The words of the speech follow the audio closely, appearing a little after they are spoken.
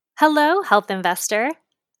Hello, health investor.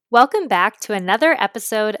 Welcome back to another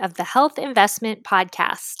episode of the Health Investment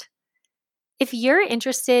Podcast. If you're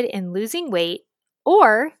interested in losing weight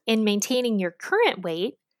or in maintaining your current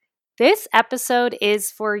weight, this episode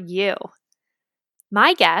is for you.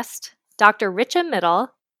 My guest, Dr. Richa Mittal,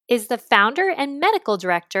 is the founder and medical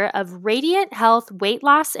director of Radiant Health Weight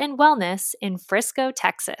Loss and Wellness in Frisco,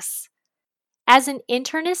 Texas. As an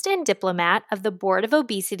internist and diplomat of the Board of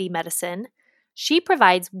Obesity Medicine, she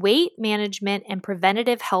provides weight management and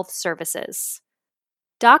preventative health services.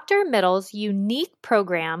 Dr. Mittal's unique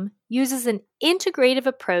program uses an integrative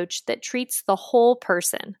approach that treats the whole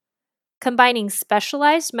person, combining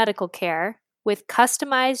specialized medical care with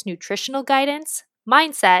customized nutritional guidance,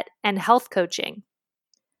 mindset, and health coaching.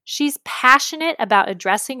 She's passionate about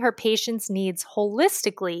addressing her patients' needs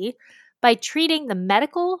holistically by treating the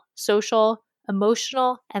medical, social,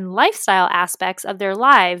 emotional, and lifestyle aspects of their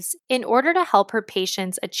lives in order to help her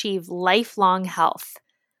patients achieve lifelong health.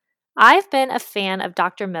 I've been a fan of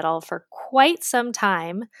Dr. Mittal for quite some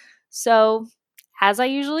time, so as I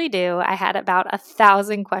usually do, I had about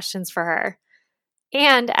 1,000 questions for her.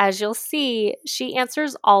 And as you'll see, she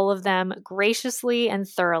answers all of them graciously and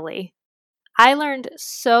thoroughly. I learned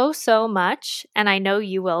so much, and I know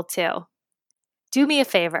you will too. Do me a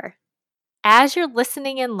favor. As you're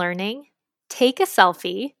listening and learning, take a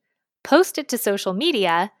selfie, post it to social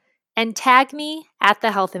media, and tag me at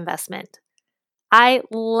The Health Investment. I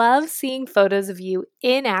love seeing photos of you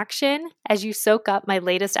in action as you soak up my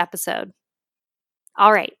latest episode.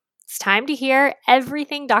 All right, it's time to hear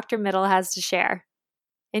everything Dr. Mittal has to share.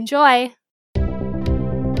 Enjoy!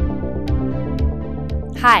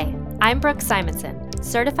 Hi, I'm Brooke Simonson,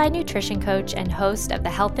 certified nutrition coach and host of the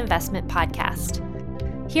Health Investment Podcast.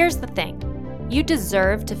 Here's the thing. You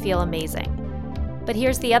deserve to feel amazing. But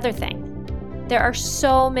here's the other thing. There are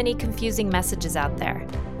so many confusing messages out there.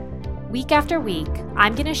 Week after week,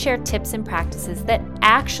 I'm going to share tips and practices that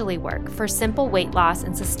actually work for simple weight loss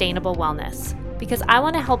and sustainable wellness, because I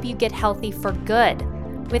want to help you get healthy for good,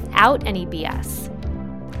 without any BS.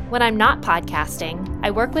 When I'm not podcasting,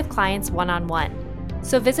 I work with clients one-on-one.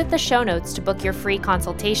 So visit the show notes to book your free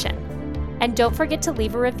consultation. And don't forget to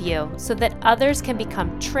leave a review so that others can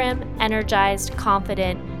become trim, energized,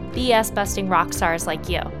 confident, BS-busting rock stars like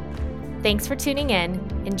you. Thanks for tuning in.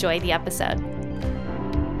 Enjoy the episode.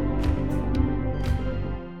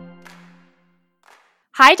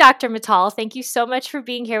 Hi, Dr. Mittal. Thank you so much for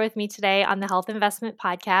being here with me today on the Health Investment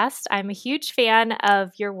Podcast. I'm a huge fan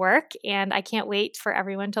of your work, and I can't wait for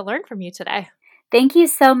everyone to learn from you today. Thank you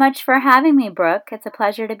so much for having me, Brooke. It's a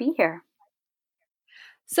pleasure to be here.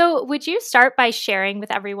 So would you start by sharing with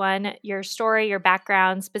everyone your story, your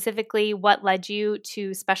background, specifically what led you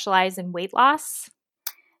to specialize in weight loss?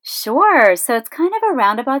 Sure. So it's kind of a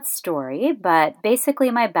roundabout story, but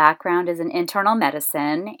basically my background is in internal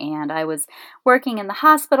medicine, and I was working in the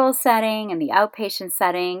hospital setting and the outpatient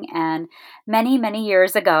setting, and many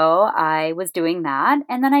years ago I was doing that,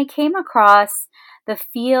 and then I came across the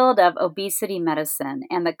field of obesity medicine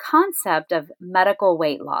and the concept of medical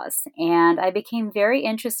weight loss. And I became very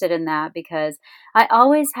interested in that because I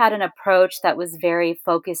always had an approach that was very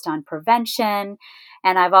focused on prevention.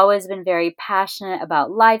 And I've always been very passionate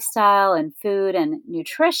about lifestyle and food and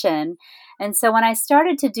nutrition. And so when I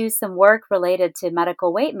started to do some work related to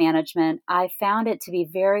medical weight management, I found it to be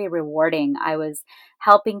very rewarding. I was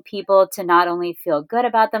helping people to not only feel good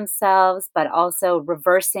about themselves, but also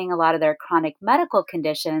reversing a lot of their chronic medical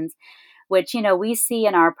conditions, which, we see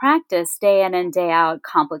in our practice day in and day out,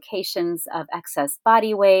 complications of excess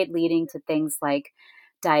body weight leading to things like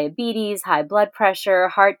diabetes, high blood pressure,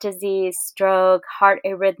 heart disease, stroke, heart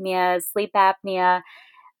arrhythmias, sleep apnea,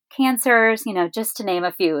 cancers, just to name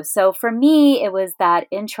a few. So for me, it was that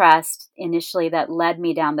interest initially that led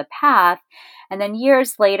me down the path. And then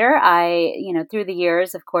years later, through the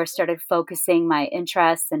years, of course, started focusing my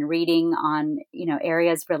interests and reading on,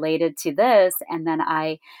 areas related to this. And then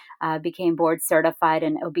I became board certified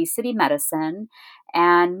in obesity medicine.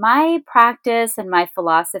 And my practice and my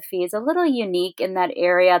philosophy is a little unique in that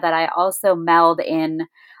area that I also meld in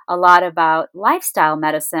a lot about lifestyle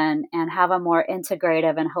medicine and have a more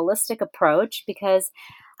integrative and holistic approach, because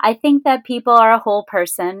I think that people are a whole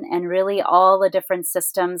person, and really all the different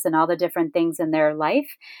systems and all the different things in their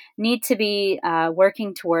life need to be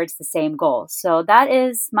working towards the same goal. So that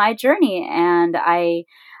is my journey. And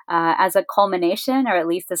as a culmination, or at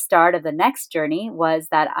least the start of the next journey, was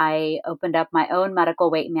that I opened up my own medical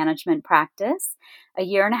weight management practice a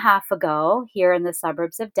year and a half ago here in the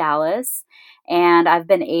suburbs of Dallas. And I've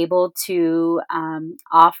been able to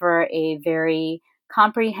offer a very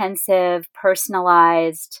comprehensive,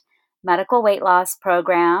 personalized medical weight loss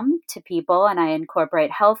program to people, and I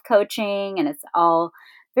incorporate health coaching, and it's all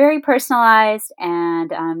very personalized.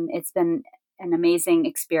 And it's been an amazing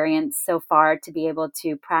experience so far to be able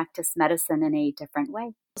to practice medicine in a different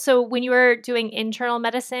way. So, when you were doing internal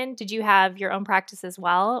medicine, did you have your own practice as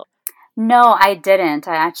well? No, I didn't.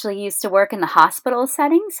 I actually used to work in the hospital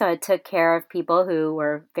setting, so I took care of people who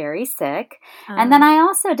were very sick. And then Um, I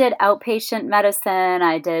also did outpatient medicine.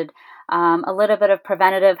 I did a little bit of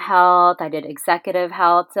preventative health. I did executive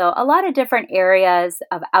health. So, a lot of different areas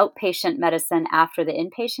of outpatient medicine after the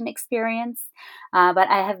inpatient experience. But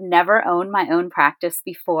I have never owned my own practice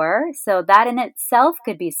before. So, that in itself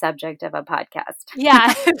could be subject of a podcast.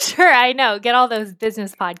 yeah, sure. I know. Get all those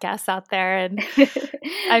business podcasts out there, and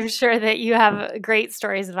I'm sure that you have great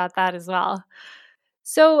stories about that as well.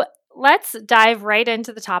 So let's dive right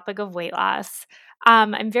into the topic of weight loss.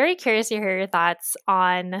 I'm very curious to hear your thoughts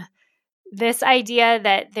on this idea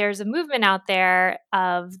that there's a movement out there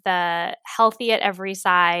of the healthy at every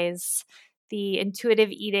size, the intuitive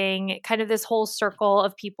eating, kind of this whole circle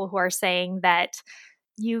of people who are saying that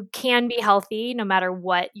you can be healthy no matter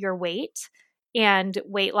what your weight, and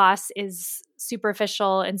weight loss is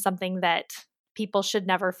superficial and something that people should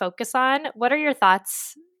never focus on. What are your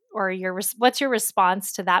thoughts, or what's your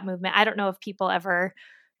response to that movement? I don't know if people ever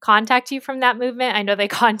contact you from that movement. I know they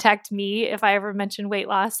contact me if I ever mention weight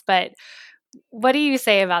loss, but what do you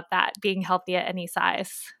say about that, being healthy at any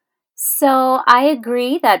size? So I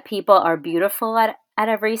agree that people are beautiful at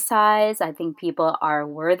every size. I think people are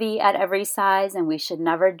worthy at every size, and we should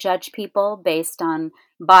never judge people based on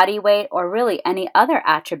body weight or really any other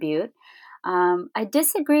attribute. I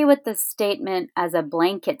disagree with the statement as a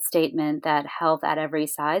blanket statement that health at every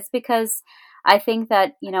size, because I think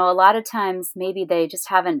that, a lot of times maybe they just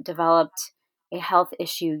haven't developed a health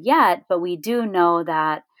issue yet, but we do know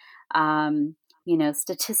that.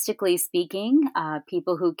 Statistically speaking,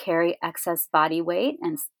 people who carry excess body weight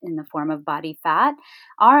and in the form of body fat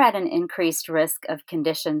are at an increased risk of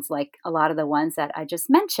conditions like a lot of the ones that I just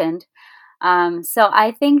mentioned. So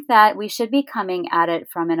I think that we should be coming at it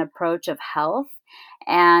from an approach of health,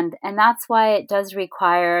 and that's why it does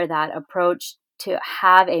require that approach to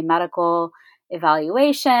have a medical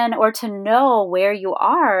evaluation or to know where you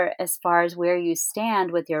are as far as where you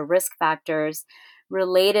stand with your risk factors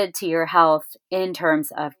related to your health in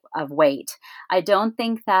terms of weight. I don't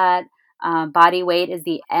think that body weight is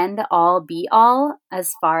the end all be all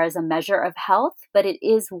as far as a measure of health, but it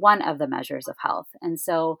is one of the measures of health. And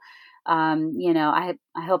so, I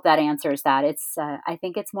hope that answers that. I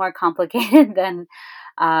think it's more complicated than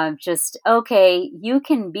just, okay, you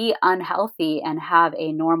can be unhealthy and have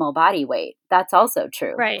a normal body weight. That's also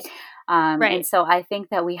true. Right, And right. so I think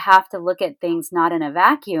that we have to look at things not in a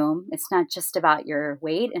vacuum. It's not just about your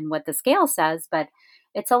weight and what the scale says, but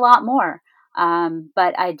it's a lot more.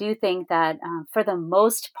 But I do think that for the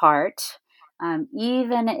most part, and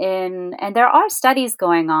there are studies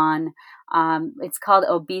going on, it's called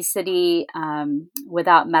obesity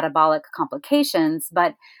without metabolic complications.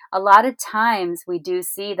 But a lot of times we do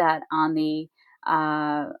see that on a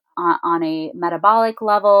metabolic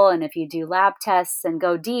level, and if you do lab tests and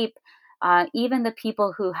go deep, even the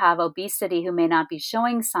people who have obesity who may not be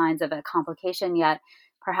showing signs of a complication yet,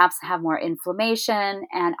 perhaps have more inflammation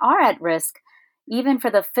and are at risk even for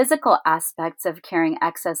the physical aspects of carrying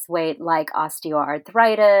excess weight, like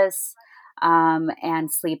osteoarthritis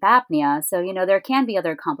and sleep apnea. So, there can be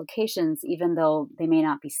other complications, even though they may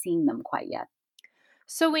not be seeing them quite yet.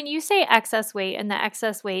 So, when you say excess weight and the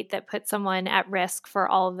excess weight that puts someone at risk for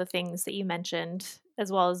all of the things that you mentioned,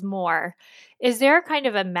 as well as more, is there kind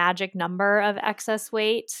of a magic number of excess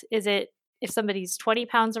weight? Is it if somebody's 20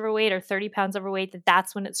 pounds overweight or 30 pounds overweight,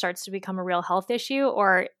 that's when it starts to become a real health issue,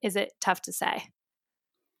 or is it tough to say?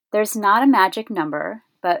 There's not a magic number,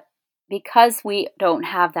 but because we don't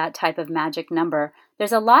have that type of magic number,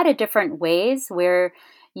 there's a lot of different ways where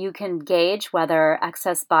you can gauge whether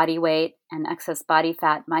excess body weight and excess body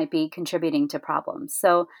fat might be contributing to problems.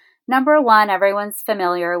 So, number one, everyone's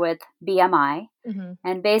familiar with BMI. Hmm.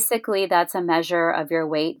 And basically, that's a measure of your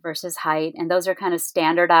weight versus height. And those are kind of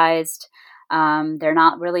standardized. They're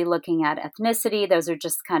not really looking at ethnicity, those are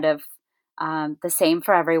just kind of the same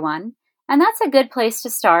for everyone. And that's a good place to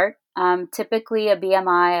start. Typically, a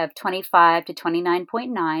BMI of 25 to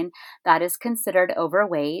 29.9, that is considered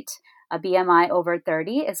overweight. A BMI over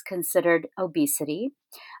 30 is considered obesity.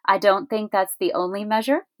 I don't think that's the only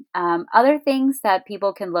measure. Other things that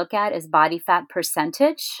people can look at is body fat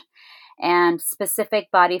percentage, and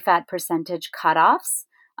specific body fat percentage cutoffs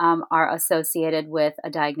are associated with a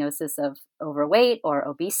diagnosis of overweight or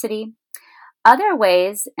obesity. Other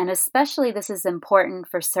ways, and especially this is important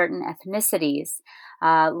for certain ethnicities,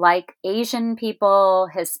 like Asian people,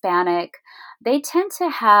 Hispanic, they tend to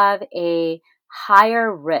have a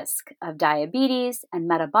higher risk of diabetes and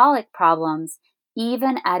metabolic problems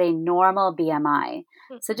even at a normal BMI.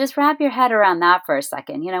 So just wrap your head around that for a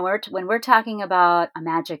second. When we're talking about a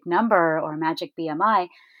magic number or a magic BMI,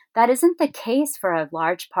 that isn't the case for a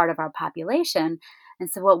large part of our population.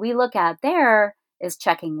 And so what we look at there is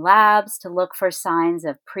checking labs to look for signs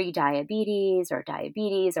of pre-diabetes or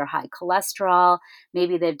diabetes or high cholesterol.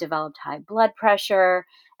 Maybe they've developed high blood pressure.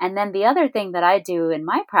 And then the other thing that I do in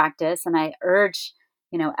my practice, and I urge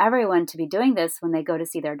everyone to be doing this when they go to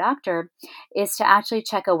see their doctor, is to actually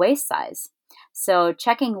check a waist size. So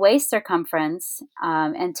checking waist circumference,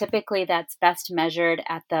 and typically that's best measured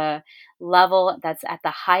at the level that's at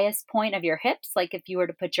the highest point of your hips, like if you were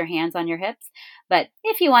to put your hands on your hips. But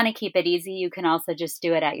if you want to keep it easy, you can also just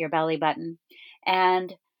do it at your belly button.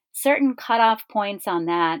 And certain cutoff points on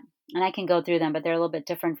that, and I can go through them, but they're a little bit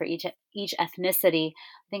different for each ethnicity.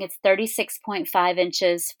 I think it's 36.5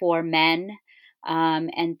 inches for men,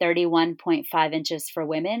 and 31.5 inches for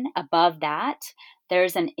women. Above that,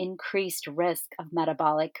 there's an increased risk of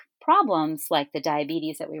metabolic problems like the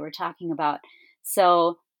diabetes that we were talking about.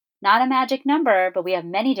 So, not a magic number, but we have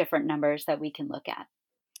many different numbers that we can look at.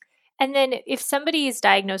 And then if somebody is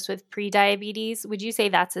diagnosed with prediabetes, would you say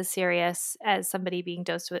that's as serious as somebody being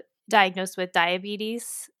diagnosed with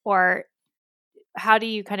diabetes? Or how do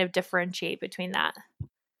you kind of differentiate between that?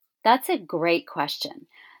 That's a great question.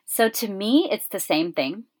 So to me, it's the same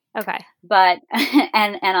thing. Okay. But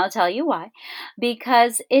and I'll tell you why.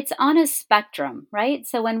 Because it's on a spectrum, right?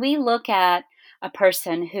 So when we look at a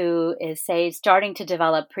person who is, say, starting to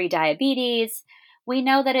develop prediabetes, we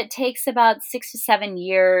know that it takes about 6 to 7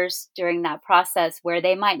 years during that process where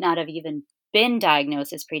they might not have even been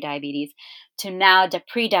diagnosed as prediabetes to now to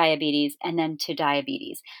prediabetes and then to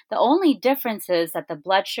diabetes. The only difference is that the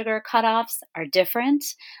blood sugar cutoffs are different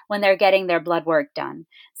when they're getting their blood work done.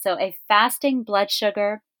 So a fasting blood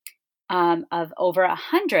sugar of over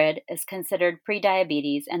 100 is considered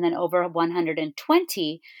prediabetes, and then over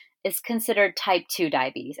 120 is considered type 2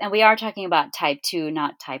 diabetes. And we are talking about type 2,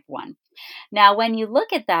 not type 1. Now, when you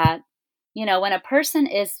look at that, when a person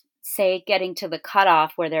is, say, getting to the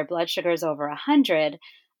cutoff where their blood sugar is over 100,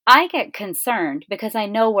 I get concerned because I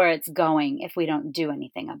know where it's going if we don't do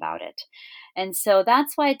anything about it. And so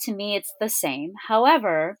that's why to me it's the same.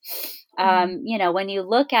 However, when you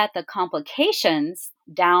look at the complications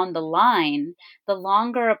down the line, the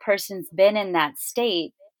longer a person's been in that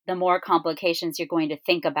state, the more complications you're going to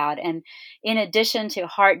think about. And in addition to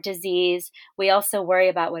heart disease, we also worry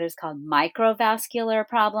about what is called microvascular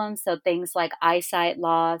problems. So things like eyesight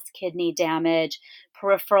loss, kidney damage,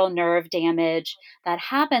 peripheral nerve damage that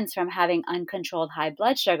happens from having uncontrolled high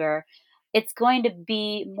blood sugar. It's going to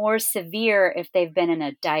be more severe if they've been in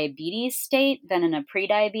a diabetes state than in a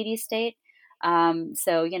prediabetes state.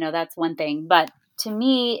 So, that's one thing. But to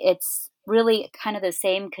me, it's really kind of the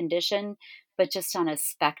same condition, but just on a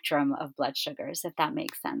spectrum of blood sugars, if that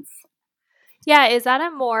makes sense. Yeah. Is that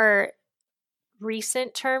a more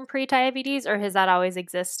recent term, prediabetes, or has that always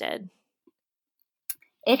existed?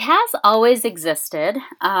 It has always existed.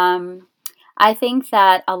 I think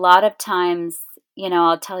that a lot of times,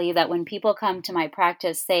 I'll tell you that when people come to my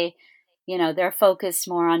practice, they're focused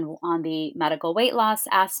more on the medical weight loss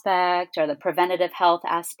aspect or the preventative health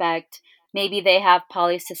aspect. Maybe they have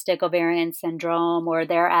polycystic ovarian syndrome, or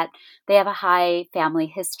they have a high family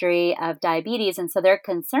history of diabetes, and so they're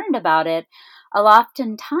concerned about it.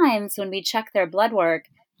 Oftentimes, when we check their blood work,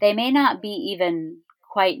 they may not be even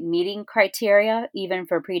quite meeting criteria, even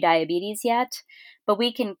for prediabetes yet, but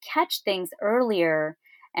we can catch things earlier,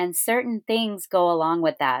 and certain things go along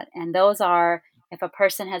with that. And those are, if a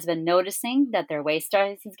person has been noticing that their waist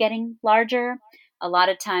size is getting larger, a lot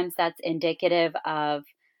of times that's indicative of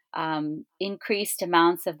increased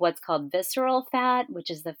amounts of what's called visceral fat, which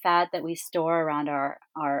is the fat that we store around our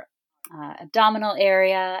abdominal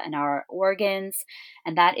area and our organs,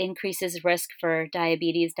 and that increases risk for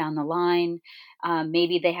diabetes down the line.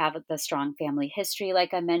 Maybe they have the strong family history,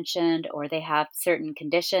 like I mentioned, or they have certain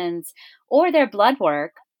conditions, or their blood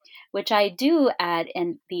work, which I do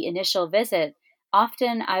in the initial visit.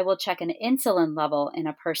 Often I will check an insulin level in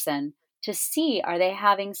a person to see, are they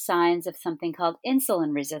having signs of something called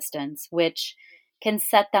insulin resistance, which can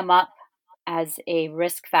set them up as a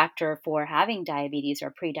risk factor for having diabetes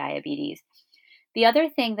or prediabetes. The other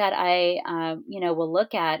thing that I will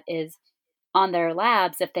look at is on their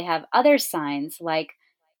labs if they have other signs like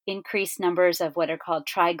increased numbers of what are called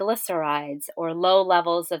triglycerides or low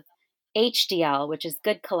levels of HDL, which is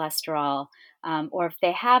good cholesterol, or if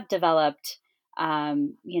they have developed,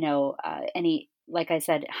 any, like I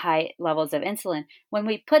said, high levels of insulin. When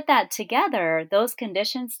we put that together, those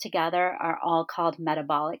conditions together are all called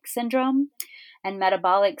metabolic syndrome. And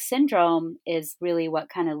metabolic syndrome is really what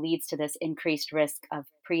kind of leads to this increased risk of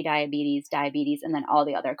prediabetes, diabetes, and then all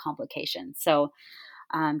the other complications. So,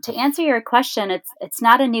 to answer your question, it's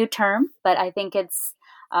not a new term, but I think it's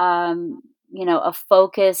a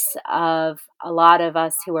focus of a lot of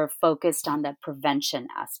us who are focused on the prevention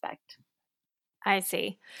aspect. I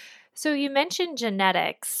see. So you mentioned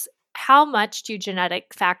genetics. How much do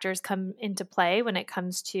genetic factors come into play when it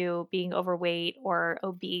comes to being overweight or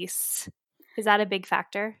obese? Is that a big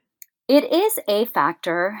factor? It is a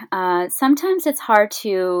factor. Sometimes it's hard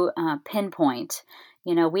to pinpoint.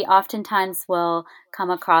 We oftentimes will come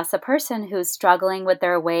across a person who's struggling with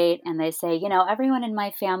their weight and they say, everyone in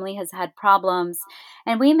my family has had problems,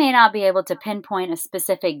 and we may not be able to pinpoint a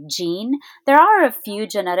specific gene. There are a few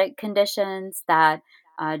genetic conditions that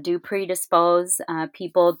do predispose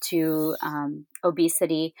people to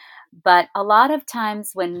obesity. But a lot of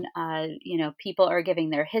times when, people are giving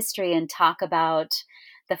their history and talk about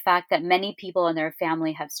the fact that many people in their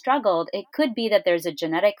family have struggled, it could be that there's a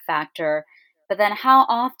genetic factor. But then, how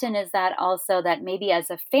often is that also that maybe as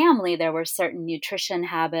a family there were certain nutrition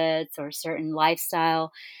habits or certain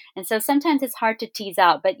lifestyle? And so sometimes it's hard to tease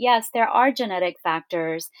out. But yes, there are genetic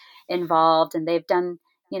factors involved, and they've done,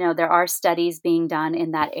 there are studies being done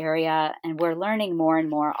in that area, and we're learning more and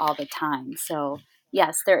more all the time. So,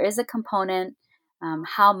 yes, there is a component.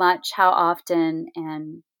 How much, how often,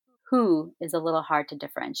 and who is a little hard to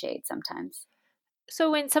differentiate sometimes. So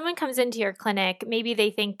when someone comes into your clinic, maybe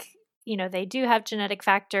they think, they do have genetic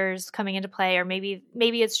factors coming into play, or maybe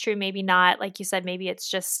it's true, maybe not. Like you said, maybe it's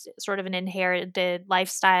just sort of an inherited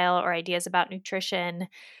lifestyle or ideas about nutrition.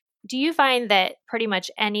 Do you find that pretty much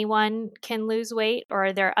anyone can lose weight, or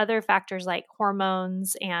are there other factors like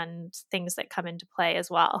hormones and things that come into play as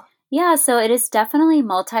well? Yeah, so it is definitely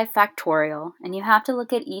multifactorial, and you have to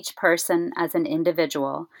look at each person as an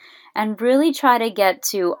individual and really try to get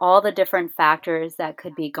to all the different factors that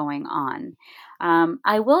could be going on.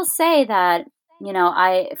 I will say that,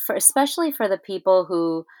 especially for the people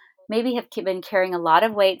who maybe have been carrying a lot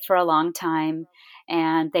of weight for a long time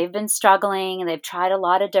and they've been struggling and they've tried a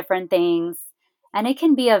lot of different things, and it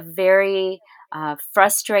can be a very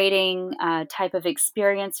frustrating type of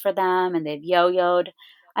experience for them, and they've yo yoed.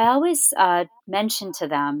 I always mention to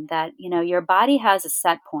them that, your body has a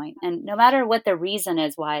set point, and no matter what the reason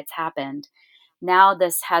is why it's happened, now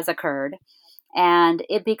this has occurred. And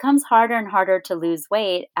it becomes harder and harder to lose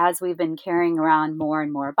weight as we've been carrying around more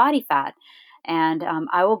and more body fat. And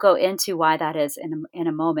I will go into why that is in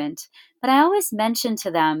a moment. But I always mention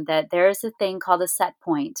to them that there is a thing called a set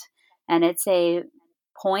point, and it's a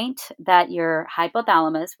point that your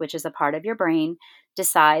hypothalamus, which is a part of your brain,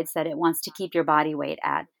 decides that it wants to keep your body weight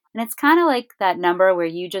at. And it's kind of like that number where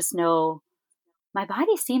you just know, my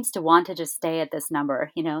body seems to want to just stay at this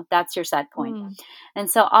number. That's your set point. Mm.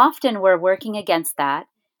 And so often we're working against that,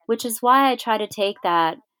 which is why I try to take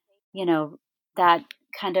that, that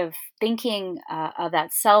kind of thinking of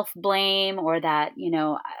that self blame, or that,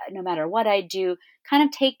 no matter what I do, kind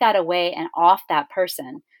of take that away and off that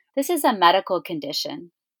person. This is a medical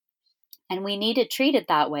condition, and we need to treat it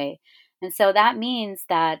that way. And so that means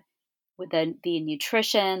that with the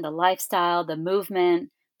nutrition, the lifestyle, the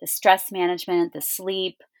movement, the stress management, the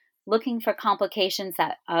sleep, looking for complications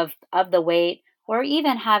of the weight, or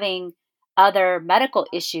even having other medical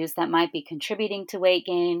issues that might be contributing to weight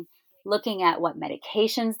gain, looking at what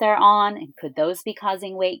medications they're on and could those be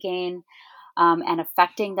causing weight gain, and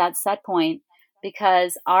affecting that set point,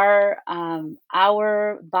 because our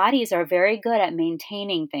bodies are very good at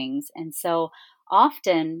maintaining things. And so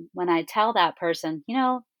often when I tell that person,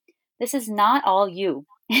 this is not all you,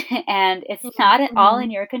 and it's not at all Mm-hmm.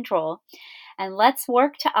 in your control. And let's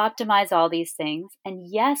work to optimize all these things. And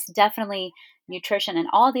yes, definitely nutrition and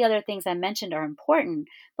all the other things I mentioned are important.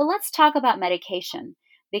 But let's talk about medication,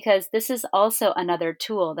 because this is also another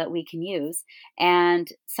tool that we can use. And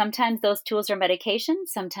sometimes those tools are medication,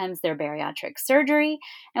 sometimes they're bariatric surgery.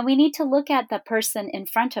 And we need to look at the person in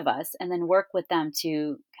front of us and then work with them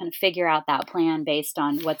to kind of figure out that plan based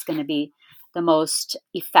on what's going to be the most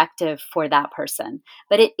effective for that person.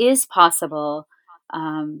 But it is possible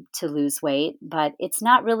to lose weight, but it's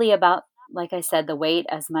not really about, like I said, the weight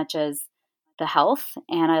as much as the health.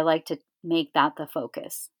 And I like to make that the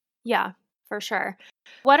focus. Yeah, for sure.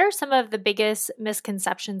 What are some of the biggest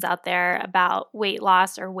misconceptions out there about weight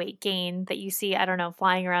loss or weight gain that you see, I don't know,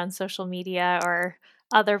 flying around social media or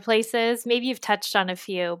other places? Maybe you've touched on a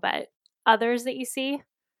few, but others that you see?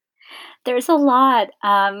 There's a lot.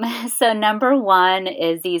 So number one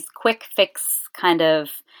is these quick fix kind of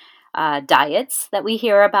diets that we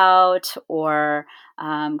hear about, or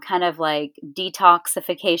kind of like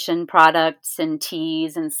detoxification products and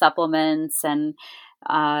teas and supplements, and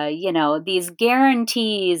these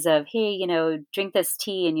guarantees of, hey, drink this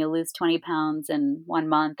tea and you'll lose 20 pounds in 1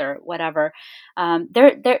 month or whatever.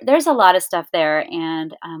 There's a lot of stuff there,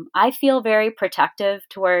 and I feel very protective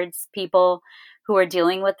towards people who are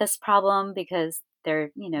dealing with this problem, because they're,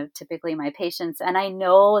 typically my patients, and I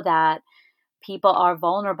know that people are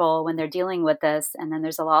vulnerable when they're dealing with this. And then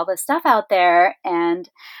there's a lot of this stuff out there, and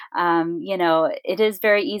it is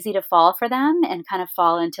very easy to fall for them and kind of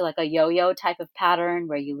fall into like a yo-yo type of pattern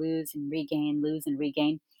where you lose and regain, lose and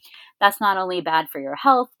regain. That's not only bad for your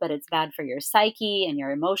health, but it's bad for your psyche and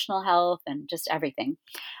your emotional health and just everything.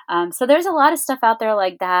 So there's a lot of stuff out there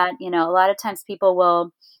like that. A lot of times people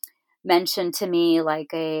will mention to me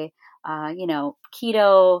like a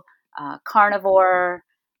keto, carnivore.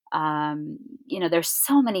 There's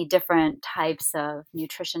so many different types of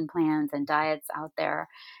nutrition plans and diets out there.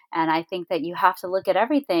 And I think that you have to look at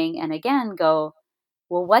everything and again go,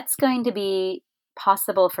 well, what's going to be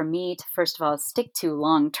possible for me to, first of all, stick to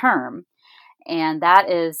long term? And that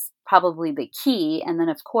is probably the key. And then,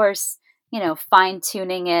 of course, fine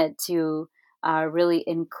tuning it to really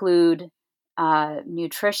include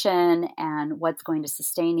nutrition and what's going to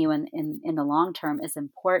sustain you in the long term is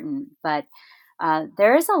important. But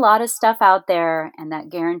there is a lot of stuff out there, and that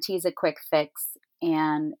guarantees a quick fix.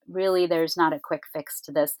 And really, there's not a quick fix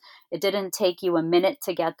to this. It didn't take you a minute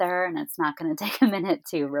to get there, and it's not going to take a minute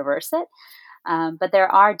to reverse it. But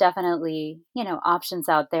there are definitely, options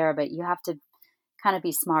out there, but you have to kind of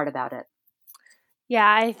be smart about it.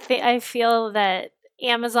 Yeah, I feel that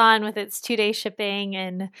Amazon with its 2-day shipping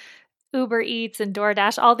and Uber Eats and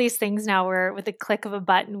DoorDash, all these things now where with a click of a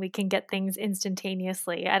button we can get things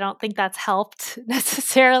instantaneously. I don't think that's helped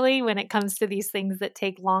necessarily when it comes to these things that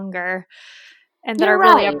take longer and that You're are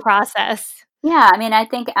really a right. process. Yeah, I mean, I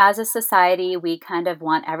think as a society, we kind of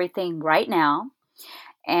want everything right now.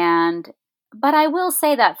 And, but I will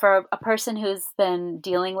say that for a person who's been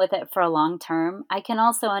dealing with it for a long term, I can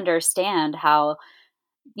also understand how,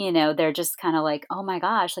 they're just kind of like, oh my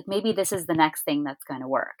gosh, like maybe this is the next thing that's going to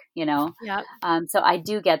work. Yep. So I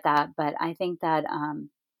do get that. But I think that,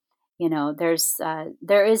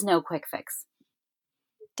 there is no quick fix.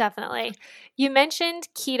 Definitely. You mentioned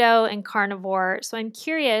keto and carnivore. So I'm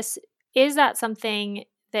curious, is that something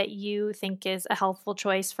that you think is a helpful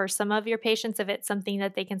choice for some of your patients if it's something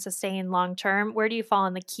that they can sustain long term? Where do you fall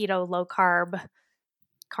in the keto, low carb,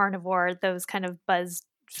 carnivore, those kind of buzz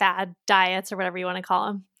fad diets or whatever you want to call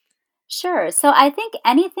them? Sure. So I think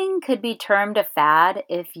anything could be termed a fad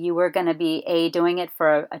if you were going to be doing it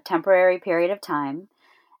for a temporary period of time.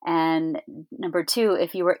 And number two,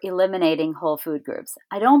 if you were eliminating whole food groups.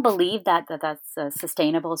 I don't believe that's a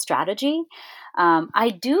sustainable strategy.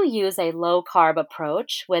 I do use a low carb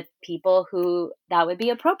approach with people who that would be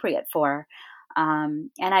appropriate for. And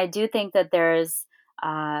I do think that there's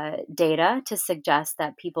data to suggest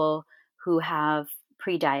that people who have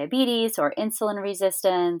prediabetes or insulin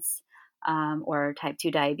resistance, or type 2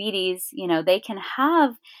 diabetes, they can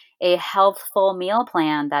have a healthful meal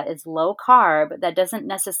plan that is low carb, that doesn't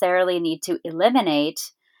necessarily need to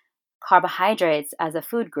eliminate carbohydrates as a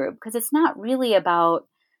food group, because it's not really about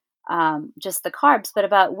just the carbs, but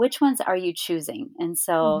about which ones are you choosing. And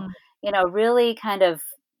so, Mhm. really kind of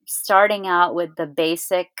starting out with the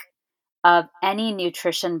basic of any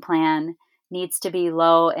nutrition plan needs to be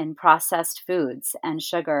low in processed foods and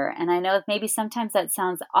sugar. And I know maybe sometimes that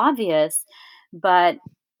sounds obvious, but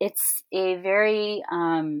it's a very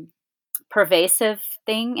pervasive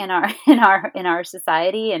thing in our in our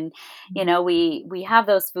society. And we have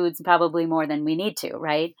those foods probably more than we need to,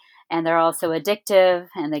 right? And they're also addictive,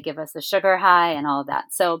 and they give us a sugar high and all of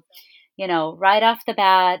that. So right off the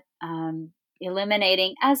bat,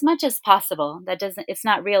 eliminating as much as possible. That doesn't, it's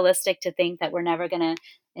not realistic to think that we're never going to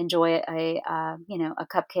enjoy a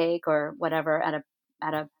cupcake or whatever at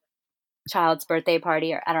a child's birthday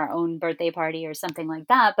party or at our own birthday party or something like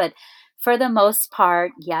that. But for the most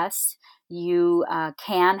part, yes, you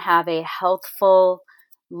can have a healthful,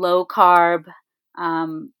 low carb.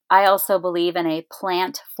 I also believe in a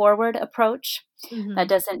plant forward approach. That Mhm.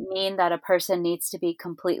 doesn't mean that a person needs to be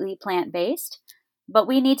completely plant based, but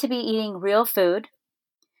we need to be eating real food.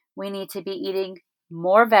 We need to be eating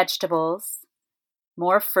more vegetables,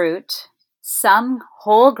 more fruit, some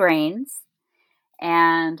whole grains,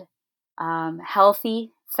 and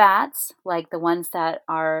healthy fats, like the ones that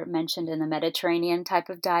are mentioned in the Mediterranean type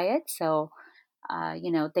of diet. So,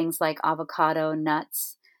 things like avocado,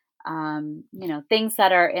 nuts, things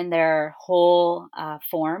that are in their whole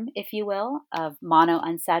form, if you will, of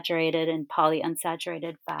monounsaturated and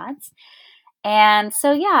polyunsaturated fats. And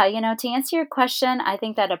so, yeah, to answer your question, I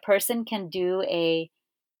think that a person can do a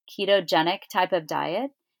ketogenic type of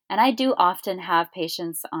diet. And I do often have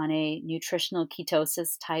patients on a nutritional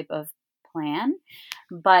ketosis type of plan,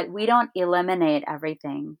 but we don't eliminate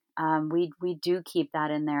everything. We do keep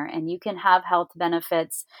that in there, and you can have health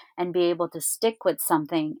benefits and be able to stick with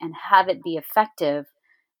something and have it be effective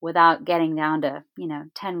without getting down to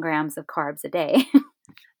 10 grams of carbs a day.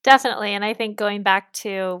 Definitely. And I think going back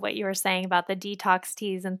to what you were saying about the detox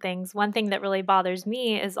teas and things, one thing that really bothers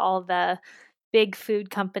me is all the big food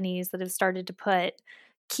companies that have started to put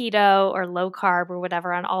keto or low carb or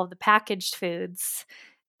whatever on all of the packaged foods.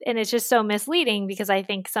 And it's just so misleading because I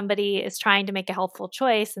think somebody is trying to make a healthful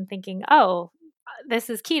choice and thinking, oh, this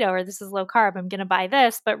is keto or this is low carb, I'm going to buy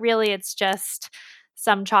this. But really, it's just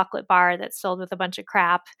some chocolate bar that's filled with a bunch of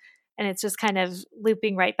crap. And it's just kind of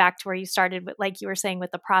looping right back to where you started with, like you were saying, with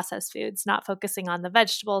the processed foods, not focusing on the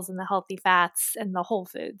vegetables and the healthy fats and the whole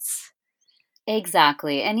foods.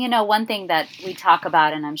 Exactly. And one thing that we talk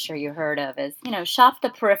about, and I'm sure you heard of, is, shop the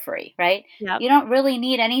periphery, right? Yep. You don't really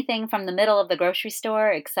need anything from the middle of the grocery store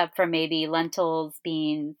except for maybe lentils,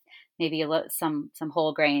 beans, maybe some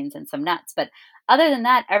whole grains and some nuts. But other than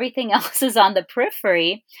that, everything else is on the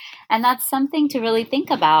periphery. And that's something to really think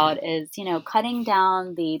about is, cutting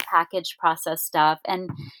down the packaged processed stuff and,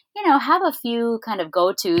 have a few kind of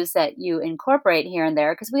go-tos that you incorporate here and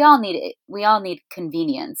there because we all need it. We all need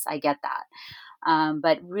convenience. I get that.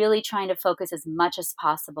 But really trying to focus as much as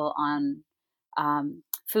possible on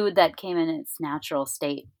food that came in its natural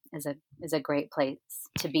state is a great place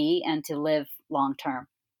to be and to live long term.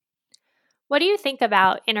 What do you think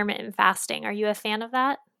about intermittent fasting? Are you a fan of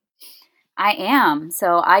that? I am.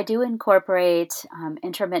 So I do incorporate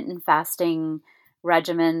intermittent fasting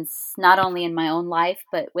regimens not only in my own life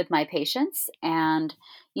but with my patients. And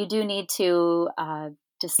you do need to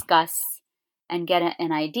discuss and get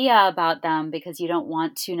an idea about them because you don't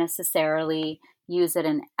want to necessarily use it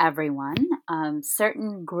in everyone.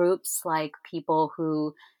 Certain groups, like people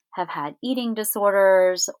who have had eating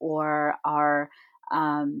disorders or are,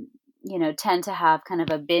 tend to have kind of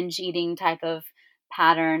a binge eating type of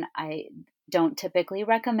pattern, I don't typically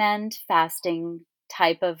recommend fasting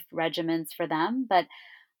type of regimens for them, but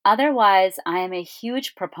otherwise, I am a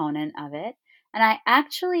huge proponent of it. And I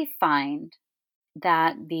actually find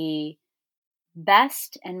that the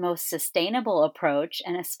best and most sustainable approach,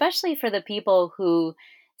 and especially for the people who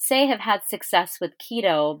say have had success with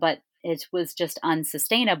keto, but it was just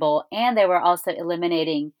unsustainable, and they were also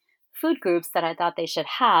eliminating food groups that I thought they should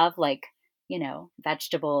have, like,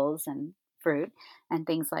 vegetables and fruit and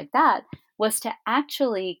things like that, was to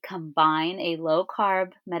actually combine a low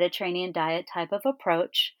carb Mediterranean diet type of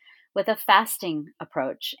approach with a fasting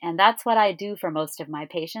approach. And that's what I do for most of my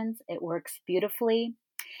patients. It works beautifully.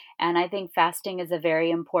 And I think fasting is a very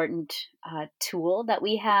important tool that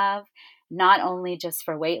we have, not only just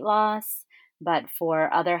for weight loss, but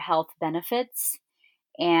for other health benefits.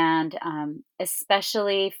 And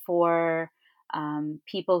especially for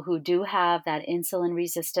people who do have that insulin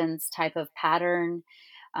resistance type of pattern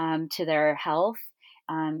to their health,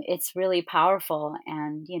 it's really powerful.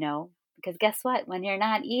 And, because guess what? When you're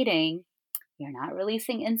not eating, you're not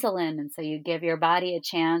releasing insulin. And so you give your body a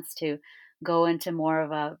chance to go into more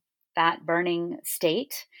of a fat burning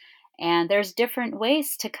state. And there's different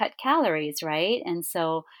ways to cut calories, right? And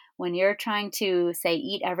so when you're trying to, say,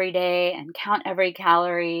 eat every day and count every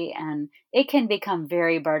calorie, and it can become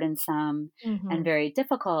very burdensome and Mm-hmm. very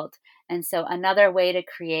difficult. And so another way to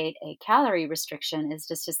create a calorie restriction is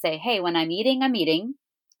just to say, hey, when I'm eating,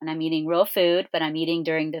 and I'm eating real food, but I'm eating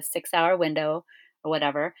during this 6 hour window or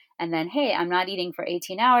whatever. And then, hey, I'm not eating for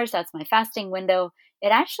 18 hours. That's my fasting window. It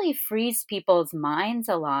actually frees people's minds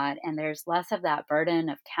a lot. And there's less of that burden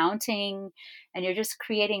of counting. And you're just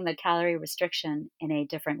creating the calorie restriction in a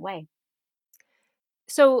different way.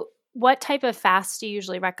 So, what type of fast do you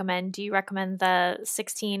usually recommend? Do you recommend the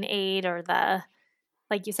 16-8 or the,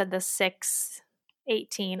 like you said, the 6-18?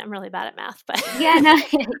 I'm really bad at math, but Yeah, no,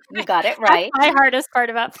 you got it that's right. my hardest part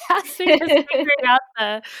about fasting is figuring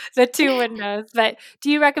out the two windows. But do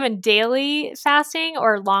you recommend daily fasting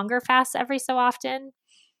or longer fasts every so often?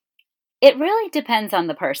 It really depends on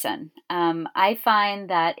the person. I find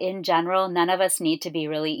that in general, none of us need to be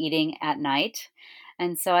really eating at night.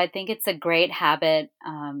 And so I think it's a great habit,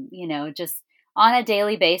 just on a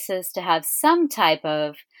daily basis to have some type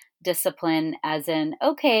of discipline, as in,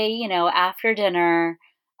 okay, after dinner,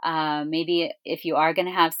 Maybe if you are going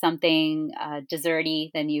to have something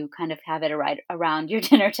desserty, then you kind of have it right around your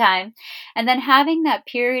dinner time. And then having that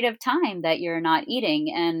period of time that you're not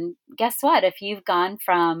eating. And guess what? If you've gone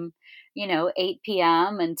from, 8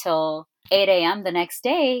 p.m. until 8 a.m. the next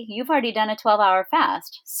day, you've already done a 12-hour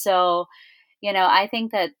fast. So, I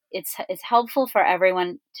think that it's helpful for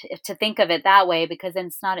everyone to think of it that way, because then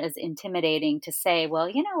it's not as intimidating to say, well,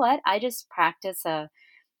 you know what? I just practice a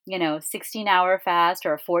 16-hour fast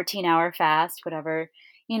or a 14-hour fast, whatever,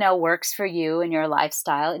 works for you and your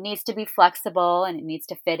lifestyle. It needs to be flexible and it needs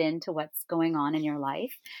to fit into what's going on in your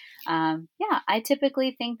life. Yeah, I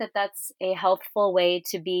typically think that that's a healthful way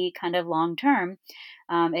to be kind of long term.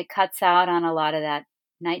 It cuts out on a lot of that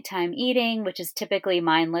nighttime eating, which is typically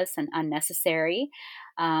mindless and unnecessary.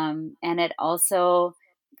 And it also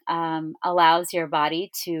allows your body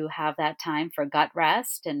to have that time for gut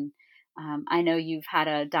rest. And I know you've had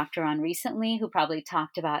a doctor on recently who probably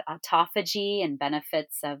talked about autophagy and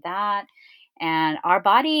benefits of that. And our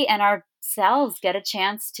body and our cells get a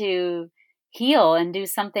chance to heal and do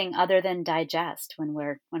something other than digest when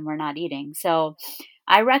we're not eating. So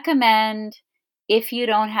I recommend, if you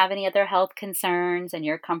don't have any other health concerns and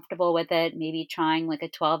you're comfortable with it, maybe trying like a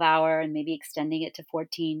 12-hour and maybe extending it to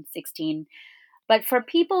 14, 16. But for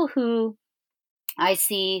people who I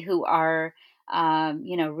see who are,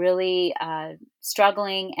 really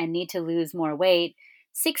struggling and need to lose more weight,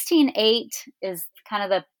 16-8 is kind of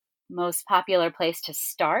the most popular place to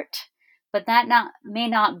start. But that may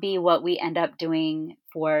not be what we end up doing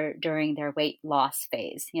for during their weight loss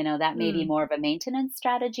phase. That may be Mm. more of a maintenance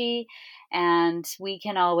strategy, and we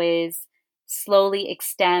can always slowly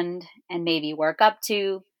extend and maybe work up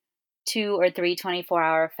to 2 or 3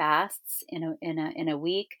 24-hour fasts in a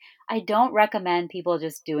week. I don't recommend people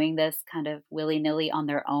just doing this kind of willy-nilly on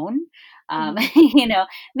their own. Mhm.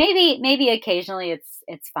 Maybe occasionally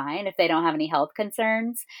it's fine if they don't have any health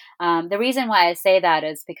concerns. The reason why I say that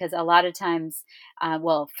is because a lot of times,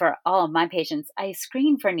 well, for all of my patients, I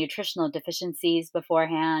screen for nutritional deficiencies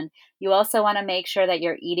beforehand. You also want to make sure that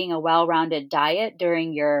you're eating a well-rounded diet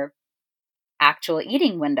during your actual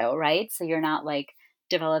eating window, right? So you're not like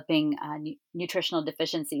developing nutritional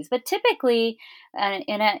deficiencies. But typically,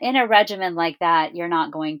 in a regimen like that, you're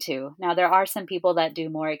not going to. Now, there are some people that do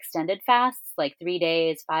more extended fasts, like 3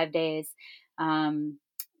 days, 5 days. Um,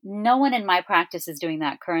 no one in my practice is doing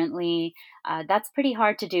that currently. That's pretty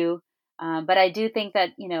hard to do. But I do think that,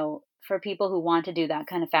 for people who want to do that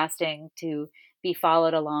kind of fasting, to be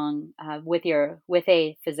followed along with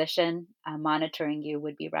a physician monitoring you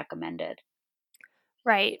would be recommended.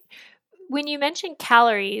 Right. When you mention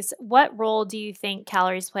calories, what role do you think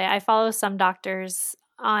calories play? I follow some doctors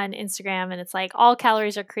on Instagram and it's like all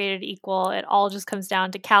calories are created equal. It all just comes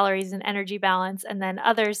down to calories and energy balance. And then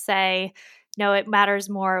others say, no, it matters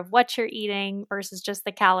more of what you're eating versus just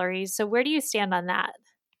the calories. So where do you stand on that?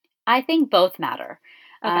 I think both matter.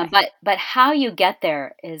 Okay. But how you get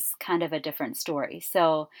there is kind of a different story.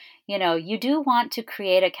 So, you do want to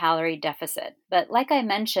create a calorie deficit. But like I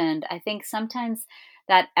mentioned, I think sometimes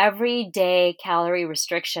that everyday calorie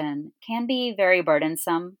restriction can be very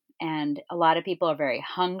burdensome. And a lot of people are very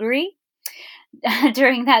hungry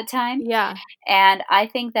during that time. Yeah. And I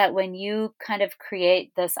think that when you kind of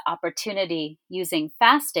create this opportunity using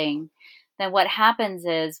fasting, then what happens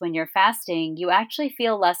is when you're fasting, you actually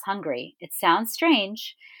feel less hungry. It sounds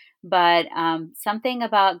strange, but something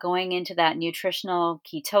about going into that nutritional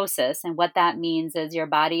ketosis, and what that means is your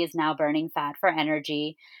body is now burning fat for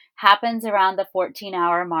energy, happens around the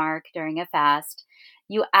 14-hour mark during a fast.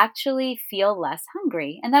 You actually feel less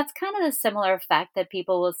hungry. And that's kind of the similar effect that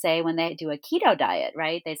people will say when they do a keto diet,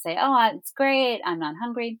 right? They say, oh, it's great, I'm not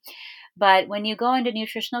hungry. But when you go into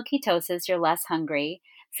nutritional ketosis, you're less hungry.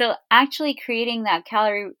 So actually creating that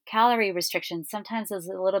calorie restriction sometimes is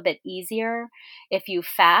a little bit easier if you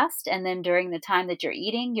fast, and then during the time that you're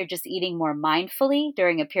eating, you're just eating more mindfully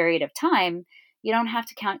during a period of time. You don't have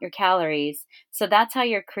to count your calories. So that's how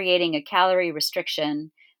you're creating a calorie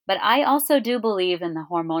restriction. But I also do believe in the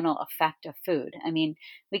hormonal effect of food. I mean,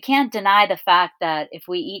 we can't deny the fact that if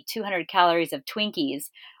we eat 200 calories of Twinkies,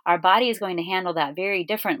 our body is going to handle that very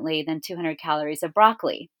differently than 200 calories of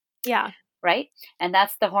broccoli, Yeah. right? And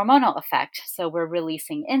that's the hormonal effect. So we're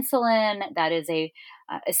releasing insulin. That is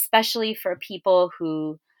especially for people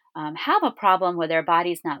who have a problem where their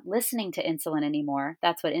body's not listening to insulin anymore.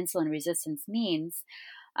 That's what insulin resistance means.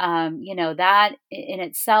 That in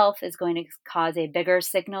itself is going to cause a bigger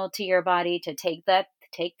signal to your body to take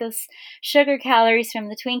those sugar calories from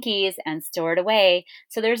the Twinkies and store it away.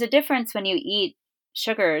 So there's a difference when you eat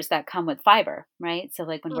sugars that come with fiber, right? So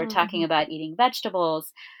like when we're talking Mhm. about eating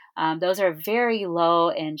vegetables, Those are very low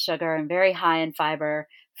in sugar and very high in fiber.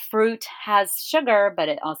 Fruit has sugar, but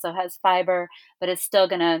it also has fiber, but it's still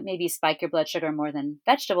going to maybe spike your blood sugar more than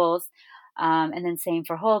vegetables. And then same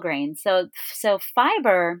for whole grains. So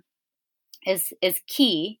fiber is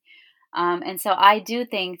key. And so I do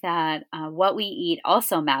think that what we eat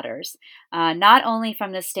also matters, not only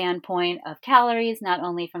from the standpoint of calories, not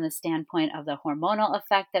only from the standpoint of the hormonal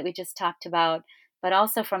effect that we just talked about, but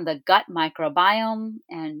also from the gut microbiome.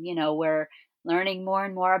 And, we're learning more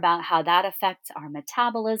and more about how that affects our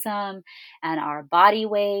metabolism and our body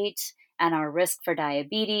weight and our risk for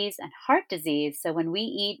diabetes and heart disease. So when we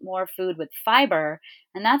eat more food with fiber,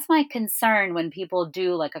 and that's my concern when people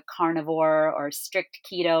do like a carnivore or strict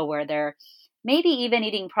keto where they're maybe even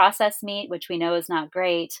eating processed meat, which we know is not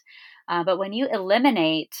great. But when you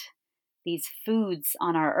eliminate these foods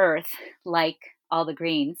on our earth, like all the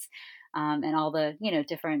greens and all the,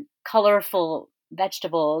 different colorful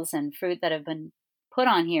vegetables and fruit that have been put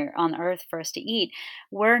on here on earth for us to eat,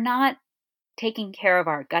 we're not taking care of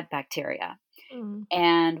our gut bacteria. Mm.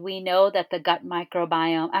 And we know that the gut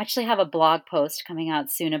microbiome, I actually have a blog post coming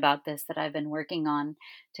out soon about this that I've been working on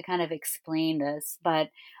to kind of explain this. But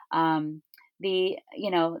the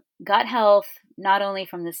gut health, not only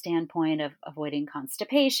from the standpoint of avoiding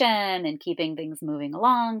constipation and keeping things moving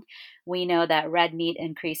along, we know that red meat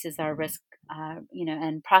increases our risk,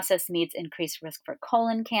 and processed meats increase risk for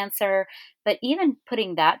colon cancer. But even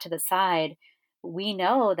putting that to the side, we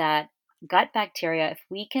know that gut bacteria, if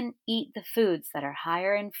we can eat the foods that are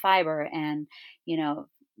higher in fiber and,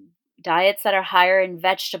 diets that are higher in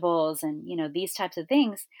vegetables and, these types of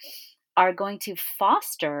things, are going to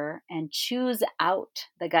foster and choose out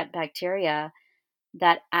the gut bacteria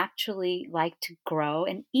that actually like to grow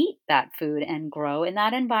and eat that food and grow in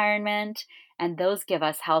that environment. And those give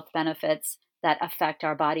us health benefits that affect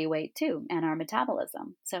our body weight too and our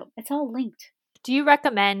metabolism. So it's all linked. Do you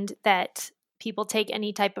recommend that people take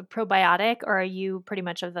any type of probiotic, or are you pretty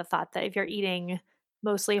much of the thought that if you're eating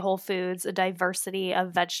mostly whole foods, a diversity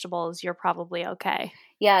of vegetables, you're probably okay?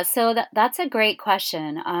 Yeah, so that's a great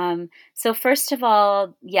question. So first of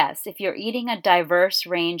all, yes, if you're eating a diverse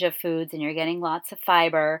range of foods and you're getting lots of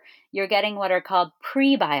fiber, you're getting what are called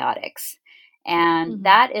prebiotics. And Mm-hmm.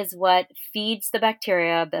 that is what feeds the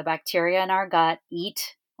bacteria. The bacteria in our gut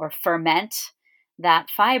eat or ferment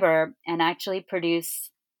that fiber and actually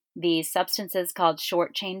produce these substances called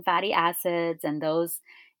short chain fatty acids. And those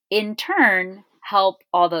in turn help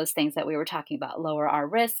all those things that we were talking about, lower our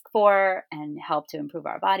risk for and help to improve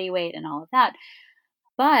our body weight and all of that.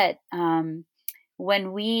 But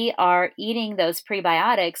when we are eating those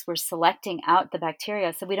prebiotics, we're selecting out the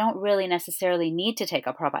bacteria. So we don't really necessarily need to take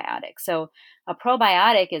a probiotic. So a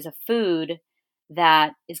probiotic is a food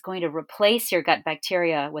that is going to replace your gut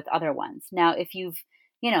bacteria with other ones. Now, if you've,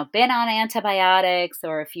 been on antibiotics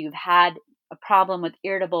or if you've had a problem with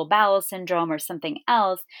irritable bowel syndrome or something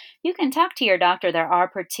else, you can talk to your doctor. There are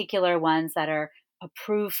particular ones that are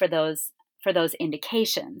approved for those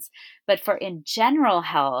indications. But for in general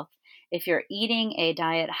health, if you're eating a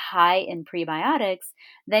diet high in prebiotics,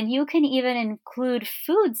 then you can even include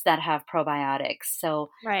foods that have probiotics.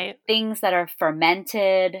 So Right. things that are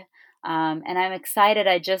fermented. And I'm excited.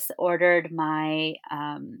 I just ordered my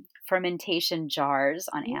fermentation jars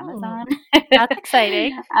on Amazon. That's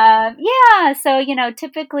exciting. Yeah. So,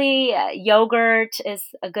 typically yogurt is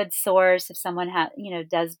a good source if someone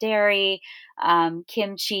does dairy,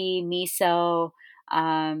 kimchi, miso,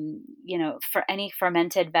 for any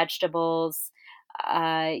fermented vegetables,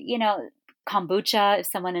 kombucha, if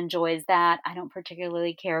someone enjoys that. I don't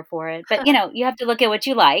particularly care for it, but you have to look at what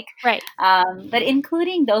you like. Right. But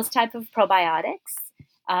including those type of probiotics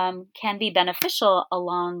can be beneficial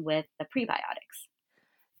along with the prebiotics.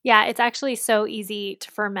 Yeah, it's actually so easy to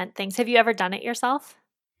ferment things. Have you ever done it yourself?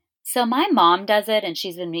 So my mom does it and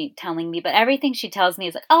she's been telling me, but everything she tells me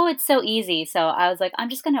is like, oh, it's so easy. So I was like, I'm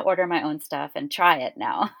just going to order my own stuff and try it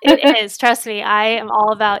now. It is. Trust me, I am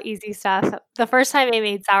all about easy stuff. The first time I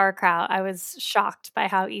made sauerkraut, I was shocked by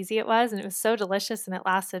how easy it was, and it was so delicious and it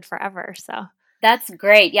lasted forever. So That's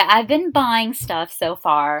great. Yeah, I've been buying stuff so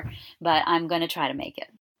far, but I'm going to try to make it.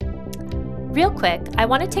 real quick, I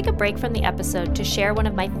want to take a break from the episode to share one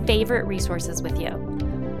of my favorite resources with you.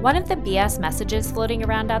 One of the BS messages floating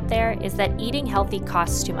around out there is that eating healthy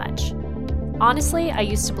costs too much. Honestly, I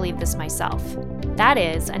used to believe this myself. That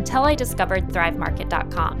is, until I discovered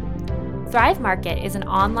ThriveMarket.com. Thrive Market is an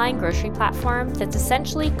online grocery platform that's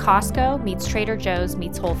essentially Costco meets Trader Joe's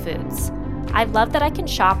meets Whole Foods. I love that I can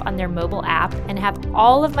shop on their mobile app and have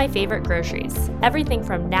all of my favorite groceries, everything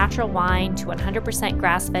from natural wine to 100%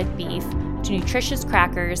 grass-fed beef to nutritious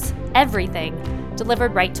crackers, everything,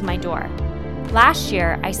 delivered right to my door. Last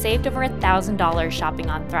year, I saved over $1,000 shopping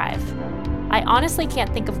on Thrive. I honestly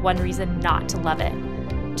can't think of one reason not to love it.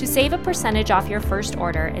 To save a percentage off your first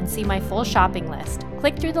order and see my full shopping list,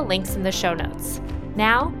 click through the links in the show notes.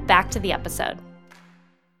 Now, back to the episode.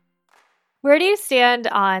 Where do you stand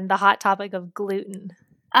on the hot topic of gluten?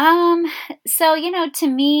 To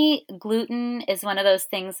me, gluten is one of those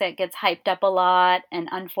things that gets hyped up a lot. And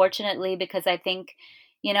unfortunately, because I think,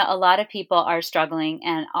 a lot of people are struggling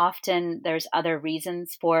and often there's other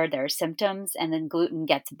reasons for their symptoms and then gluten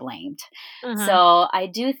gets blamed. Mm-hmm. So I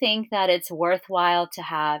do think that it's worthwhile to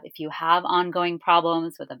have, if you have ongoing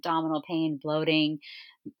problems with abdominal pain, bloating,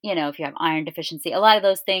 if you have iron deficiency, a lot of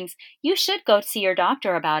those things, you should go see your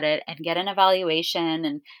doctor about it and get an evaluation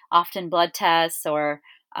and often blood tests or,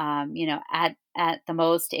 at the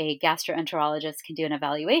most, a gastroenterologist can do an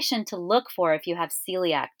evaluation to look for if you have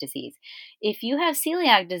celiac disease. If you have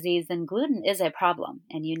celiac disease, then gluten is a problem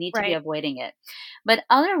and you need to be Right. avoiding it. But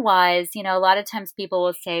otherwise, a lot of times people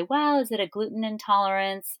will say, well, is it a gluten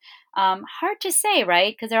intolerance? Hard to say,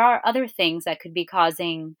 right? Because there are other things that could be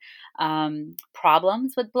causing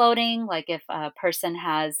problems with bloating, like if a person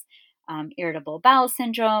has irritable bowel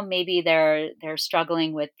syndrome, maybe they're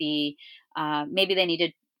struggling with maybe they need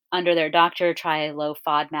to under their doctor try a low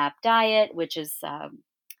FODMAP diet, which is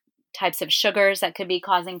types of sugars that could be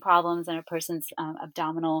causing problems in a person's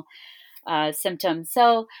abdominal symptoms.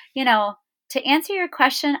 So, to answer your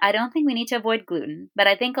question, I don't think we need to avoid gluten, but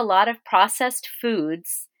I think a lot of processed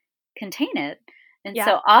foods contain it. And Yeah.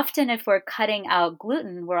 so often, if we're cutting out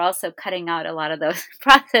gluten, we're also cutting out a lot of those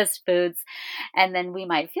processed foods, and then we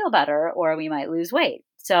might feel better or we might lose weight.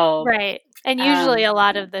 So, Right. And usually a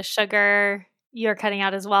lot of the sugar you're cutting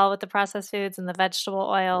out as well with the processed foods and the vegetable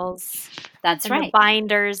oils that's and the right.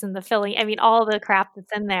 binders and the filling. I mean, all the crap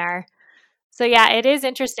that's in there. So yeah, it is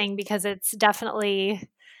interesting because it's definitely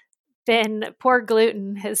been poor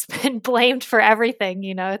gluten has been blamed for everything.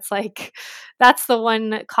 It's like that's the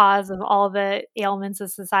one cause of all the ailments of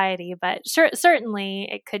society. But certainly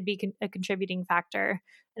it could be a contributing factor,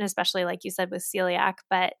 and especially like you said with celiac.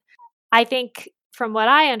 But I think from what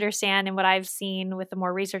I understand and what I've seen with the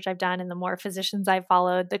more research I've done and the more physicians I've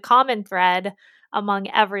followed, the common thread among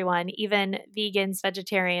everyone, even vegans,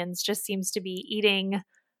 vegetarians, just seems to be eating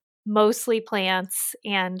mostly plants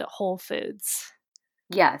and whole foods.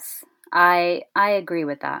 Yes, I agree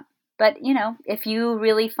with that. But, if you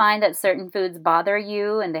really find that certain foods bother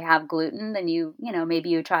you and they have gluten, then maybe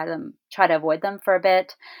you try to avoid them for a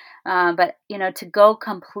bit. But, to go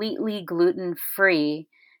completely gluten free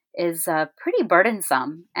is pretty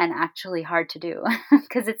burdensome and actually hard to do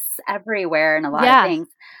because it's everywhere in a lot of Yeah, things.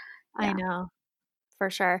 I Yeah. know for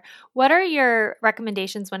sure. What are your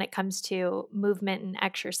recommendations when it comes to movement and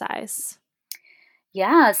exercise?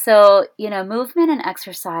 Yeah, so, movement and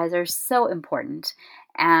exercise are so important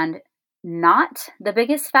and not the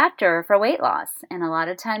biggest factor for weight loss. And a lot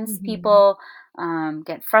of times Mhm. people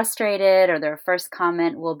get frustrated, or their first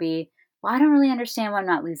comment will be, well, I don't really understand why I'm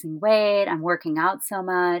not losing weight. I'm working out so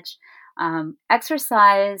much.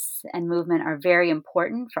 Exercise and movement are very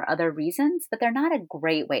important for other reasons, but they're not a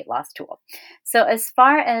great weight loss tool. So, as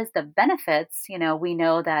far as the benefits, we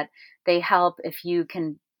know that they help if you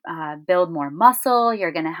can build more muscle.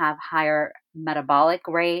 You're going to have higher metabolic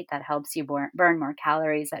rate that helps you burn more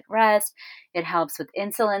calories at rest. It helps with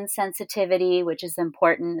insulin sensitivity, which is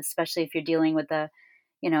important, especially if you're dealing with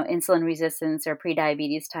insulin resistance or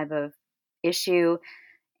prediabetes type of issue.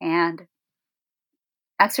 And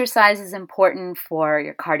exercise is important for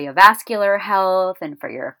your cardiovascular health and for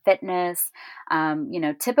your fitness.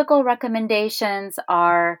 Typical recommendations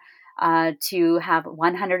are to have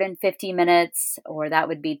 150 minutes, or that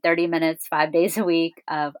would be 30 minutes, 5 days a week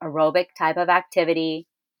of aerobic type of activity,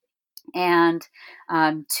 and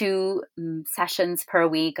two sessions per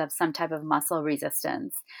week of some type of muscle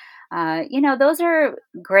resistance. Those are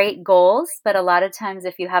great goals, but a lot of times,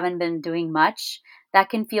 if you haven't been doing much, that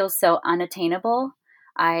can feel so unattainable.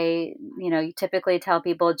 You typically tell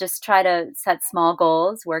people just try to set small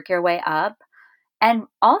goals, work your way up, and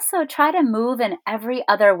also try to move in every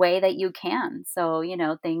other way that you can. So,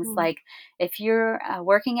 things Mm. like if you're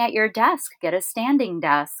working at your desk, get a standing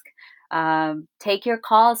desk, take your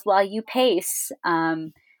calls while you pace,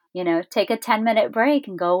 take a 10-minute break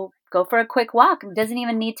and go for a quick walk. It doesn't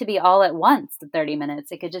even need to be all at once, the 30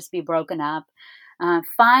 minutes. It could just be broken up.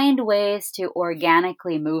 find ways to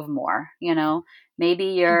organically move more. Maybe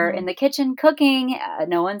you're in the kitchen cooking,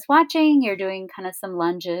 no one's watching, you're doing kind of some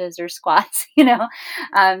lunges or squats, Yeah.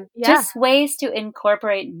 just ways to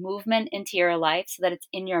incorporate movement into your life so that it's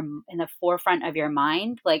in the forefront of your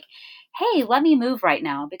mind. Like, hey, let me move right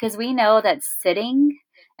now, because we know that sitting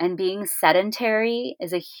and being sedentary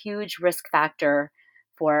is a huge risk factor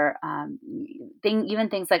for even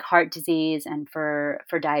things like heart disease and for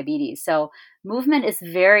diabetes. So movement is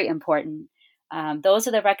very important. Those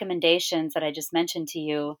are the recommendations that I just mentioned to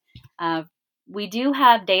you. We do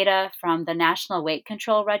have data from the National Weight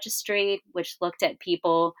Control Registry, which looked at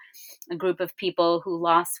a group of people who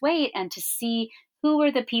lost weight, and to see who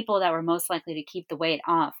were the people that were most likely to keep the weight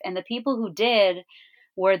off. And the people who did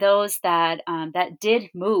were those that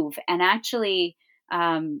did move. And actually,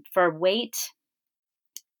 for weight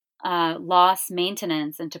loss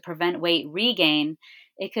maintenance and to prevent weight regain,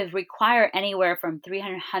 it could require anywhere from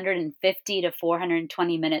 350 to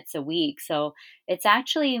 420 minutes a week. So it's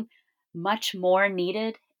actually much more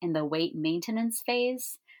needed in the weight maintenance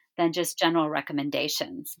phase than just general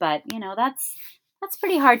recommendations. But that's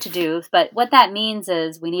pretty hard to do. But what that means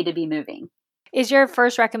is we need to be moving. Is your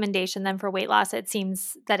first recommendation then for weight loss? It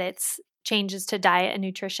seems that it's changes to diet and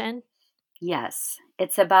nutrition. Yes,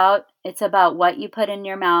 it's about what you put in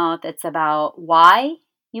your mouth. It's about why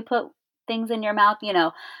you put things in your mouth.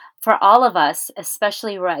 For all of us,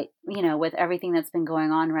 especially right, with everything that's been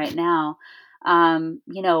going on right now,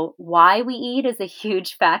 why we eat is a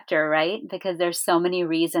huge factor, right? Because there's so many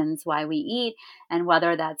reasons why we eat, and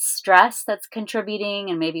whether that's stress that's contributing,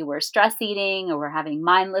 and maybe we're stress eating or we're having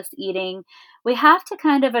mindless eating, we have to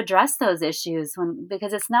kind of address those issues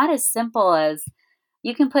because it's not as simple as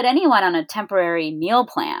you can put anyone on a temporary meal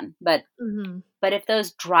plan, but if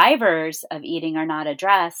those drivers of eating are not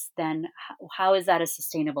addressed, then how is that a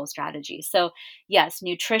sustainable strategy? So yes,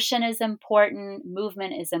 nutrition is important,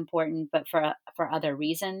 movement is important, but for other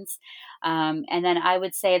reasons. And then I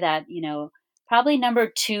would say that probably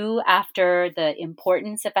number two after the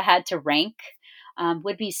importance, if I had to rank,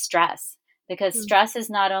 would be stress, because stress is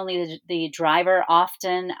not only the driver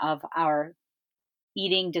often of our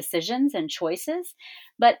eating decisions and choices,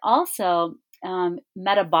 but also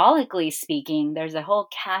metabolically speaking, there's a whole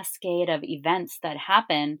cascade of events that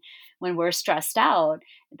happen when we're stressed out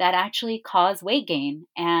that actually cause weight gain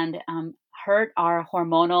and hurt our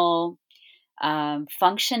hormonal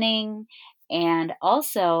functioning, and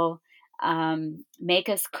also make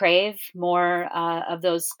us crave more of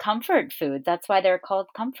those comfort foods. That's why they're called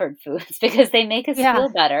comfort foods, because they make us Yeah, feel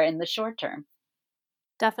better in the short term.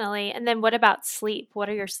 definitely. And then what about sleep? What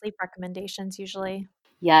are your sleep recommendations usually?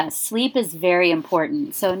 Yeah, sleep is very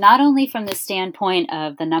important. So, not only from the standpoint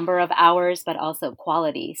of the number of hours, but also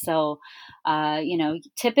quality. So,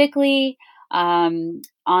 typically on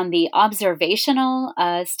the observational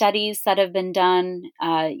studies that have been done,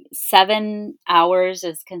 7 hours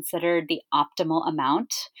is considered the optimal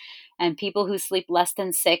amount. And people who sleep less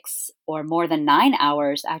than 6 or more than 9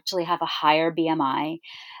 hours actually have a higher BMI.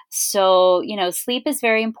 So, sleep is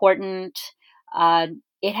very important. Uh,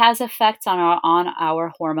 it has effects on our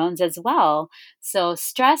hormones as well. So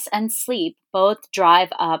stress and sleep both drive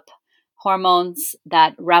up hormones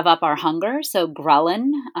that rev up our hunger. So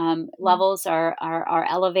ghrelin Mm. levels are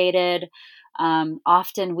elevated.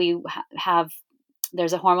 Often have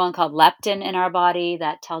there's a hormone called leptin in our body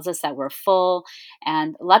that tells us that we're full,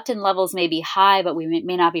 and leptin levels may be high, but we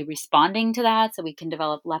may not be responding to that, so we can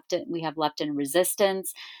develop leptin. We have leptin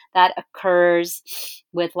resistance that occurs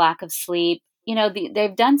with lack of sleep.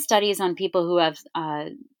 They've done studies on people who have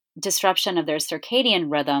disruption of their circadian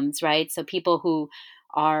rhythms, right? So people who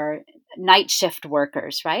are night shift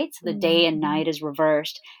workers, right? So the day and Mm-hmm. night is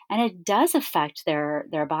reversed, and it does affect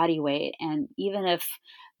their body weight. And even if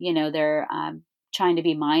they're trying to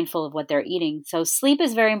be mindful of what they're eating, so sleep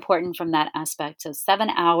is very important from that aspect. So 7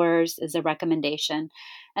 hours is a recommendation,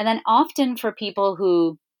 and then often for people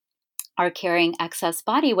who are carrying excess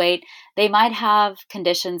body weight, they might have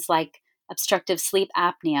conditions like obstructive sleep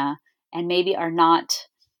apnea, and maybe are not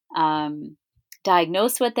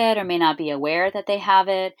diagnosed with it, or may not be aware that they have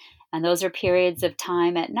it. And those are periods of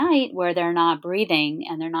time at night where they're not breathing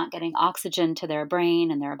and they're not getting oxygen to their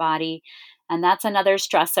brain and their body. And that's another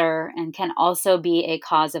stressor and can also be a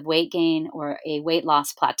cause of weight gain or a weight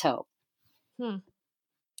loss plateau. Hmm.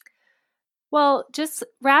 Well, just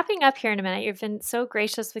wrapping up here in a minute, you've been so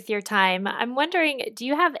gracious with your time. I'm wondering, do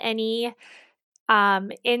you have any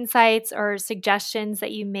insights or suggestions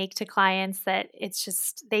that you make to clients that it's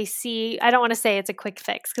just they see? I don't want to say it's a quick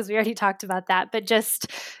fix because we already talked about that, but just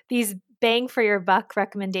these bang for your buck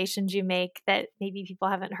recommendations you make that maybe people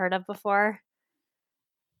haven't heard of before?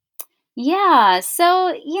 Yeah.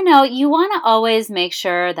 So, you want to always make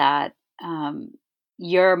sure that um,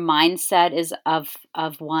 your mindset is of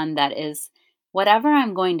one that is whatever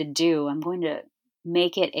I'm going to do, I'm going to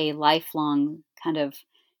make it a lifelong kind of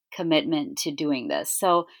commitment to doing this.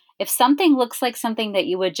 So, if something looks like something that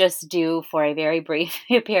you would just do for a very brief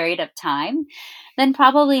period of time, then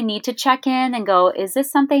probably need to check in and go, is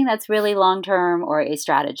this something that's really long term or a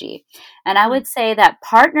strategy? And I Mm. would say that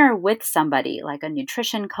partner with somebody like a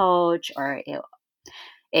nutrition coach or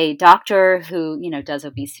a doctor who, does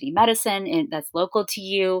obesity medicine and that's local to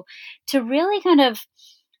you to really kind of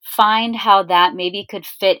find how that maybe could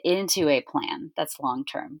fit into a plan that's long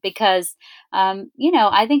term because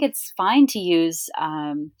I think it's fine to use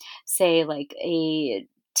say like a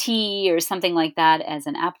tea or something like that as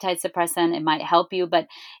an appetite suppressant. It might help you, but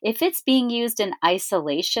if it's being used in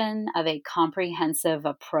isolation of a comprehensive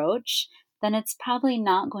approach, then it's probably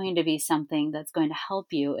not going to be something that's going to help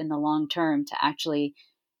you in the long term to actually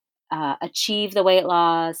achieve the weight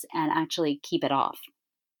loss and actually keep it off.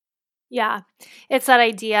 Yeah. It's that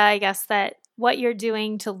idea, I guess, that what you're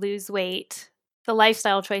doing to lose weight, the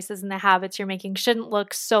lifestyle choices and the habits you're making shouldn't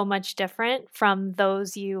look so much different from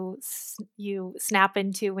those you snap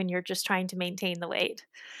into when you're just trying to maintain the weight.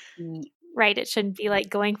 Right? It shouldn't be like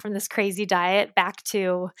going from this crazy diet back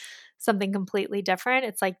to something completely different.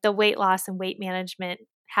 It's like the weight loss and weight management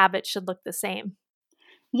habits should look the same.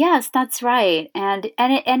 Yes, that's right. And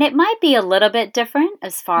it might be a little bit different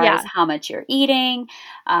as far as Yeah. how much you're eating.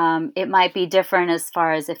 It might be different as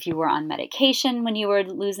far as if you were on medication when you were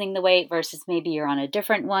losing the weight versus maybe you're on a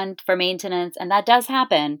different one for maintenance. And that does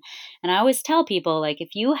happen. And I always tell people like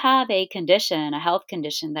if you have a condition, a health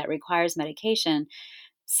condition that requires medication,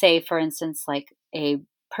 say for instance like a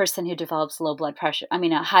person who develops low blood pressure, I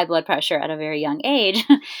mean a high blood pressure at a very young age,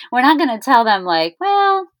 we're not going to tell them like,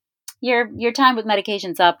 well, your time with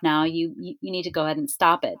medication's up now. You need to go ahead and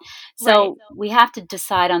stop it. Right. So we have to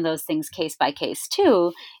decide on those things case by case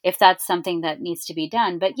too, if that's something that needs to be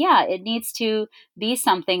done. But yeah, it needs to be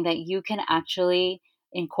something that you can actually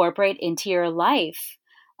incorporate into your life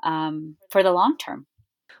for the long term.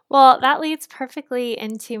 Well, that leads perfectly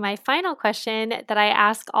into my final question that I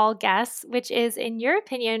ask all guests, which is in your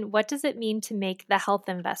opinion, what does it mean to make the health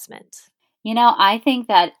investment? I think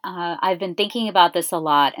that I've been thinking about this a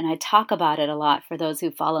lot and I talk about it a lot for those who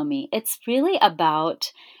follow me. It's really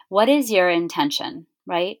about what is your intention,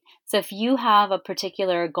 right? So if you have a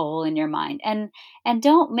particular goal in your mind and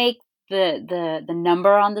don't make the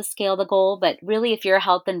number on the scale the goal, but really if your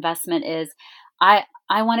health investment is I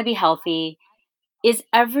want to be healthy, is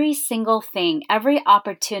every single thing, every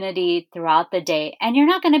opportunity throughout the day. And you're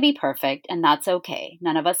not going to be perfect, and that's okay.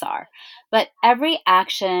 None of us are. But every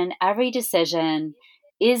action, every decision,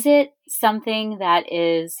 is it something that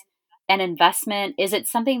is an investment? Is it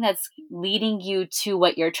something that's leading you to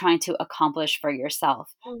what you're trying to accomplish for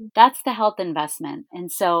yourself? Mm. That's the health investment.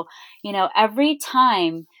 And so, every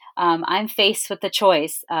time I'm faced with the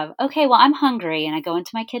choice of, okay, well, I'm hungry, and I go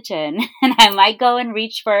into my kitchen and I might go and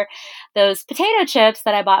reach for those potato chips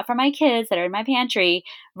that I bought for my kids that are in my pantry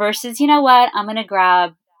versus, you know what, I'm going to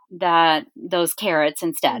grab those carrots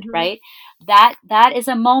instead, Mhm. right? That is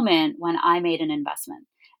a moment when I made an investment.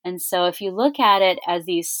 And so if you look at it as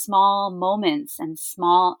these small moments and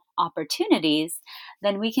small opportunities,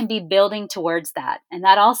 then we can be building towards that. And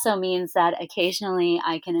that also means that occasionally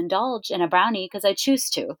I can indulge in a brownie because I choose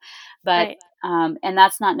to. But Right. and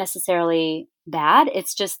that's not necessarily bad.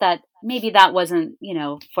 It's just that maybe that wasn't,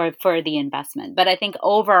 for the investment. But I think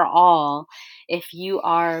overall, if you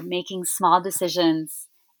are making small decisions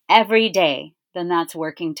every day, then that's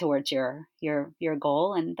working towards your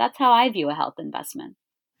goal, and that's how I view a health investment.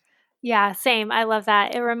 Yeah, same. I love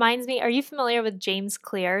that. It reminds me, are you familiar with James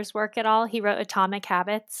Clear's work at all? He wrote Atomic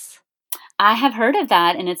Habits. I have heard of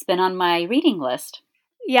that, and it's been on my reading list.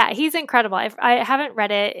 Yeah, he's incredible. I haven't read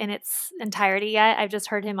it in its entirety yet. I've just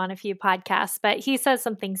heard him on a few podcasts, but he says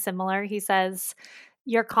something similar. He says,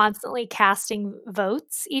 you're constantly casting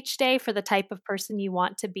votes each day for the type of person you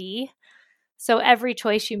want to be. So every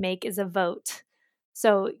choice you make is a vote.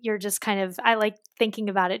 So you're just kind of, I like thinking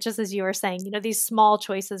about it just as you were saying, these small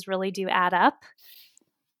choices really do add up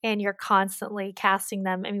and you're constantly casting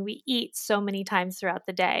them. I mean, we eat so many times throughout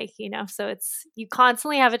the day, so it's you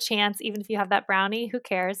constantly have a chance, even if you have that brownie, who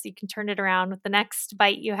cares? You can turn it around with the next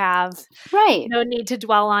bite you have. Right. No need to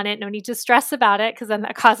dwell on it, no need to stress about it because then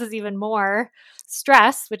that causes even more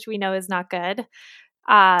stress, which we know is not good.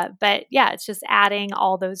 But yeah, it's just adding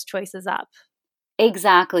all those choices up.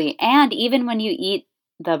 Exactly. And even when you eat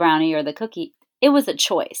the brownie or the cookie, it was a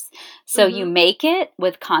choice. So you Mhm. make it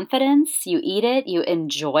with confidence, you eat it, you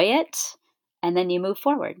enjoy it, and then you move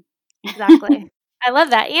forward. Exactly. I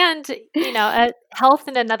love that. And, health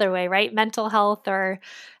in another way, right? Mental health or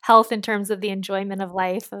health in terms of the enjoyment of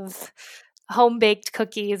life, of home baked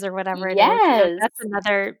cookies or whatever it is. Yes, That's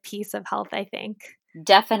another piece of health, I think.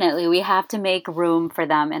 definitely. We have to make room for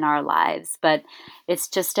them in our lives, but it's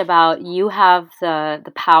just about you have the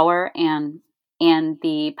power and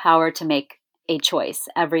the power to make a choice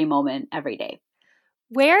every moment, every day.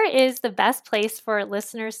 Where is the best place for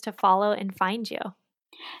listeners to follow and find you?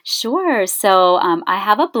 Sure. So I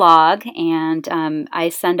have a blog and I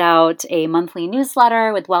send out a monthly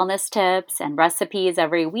newsletter with wellness tips and recipes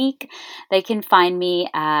every week. They can find me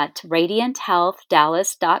at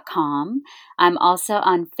radianthealthdallas.com. I'm also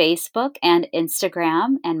on Facebook and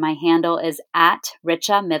Instagram, and my handle is at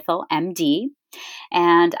Richa Mittal MD.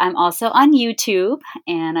 And I'm also on YouTube,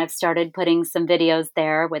 and I've started putting some videos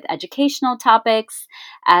there with educational topics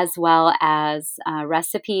as well as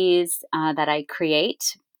recipes that I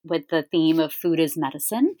create with the theme of food is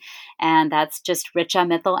medicine. And that's just Richa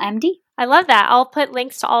Mittal MD. I love that. I'll put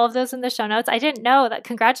links to all of those in the show notes. I didn't know that.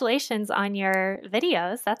 Congratulations on your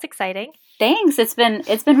videos. That's exciting. Thanks. It's been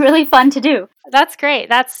really fun to do. That's great.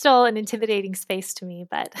 That's still an intimidating space to me,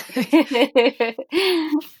 but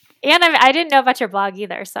and I didn't know about your blog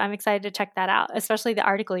either, so I'm excited to check that out, especially the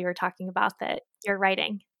article you were talking about that you're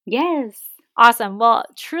writing. Yes. Awesome. Well,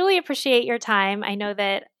 truly appreciate your time. I know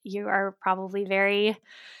that you are probably very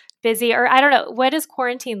busy, or I don't know, what does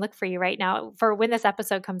quarantine look for you right now? For when this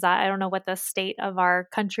episode comes out, I don't know what the state of our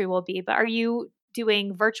country will be, but are you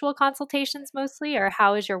doing virtual consultations mostly, or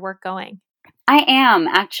how is your work going? I am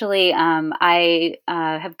actually. I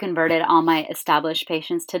have converted all my established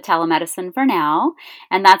patients to telemedicine for now,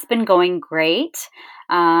 and that's been going great.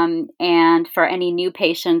 And for any new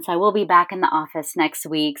patients, I will be back in the office next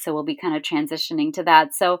week, so we'll be kind of transitioning to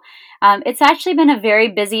that. So it's actually been a very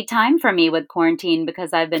busy time for me with quarantine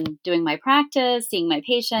because I've been doing my practice, seeing my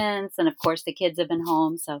patients, and of course the kids have been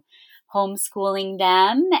home. So homeschooling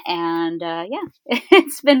them, and yeah,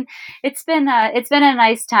 it's been a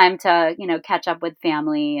nice time to catch up with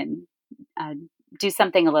family and uh, do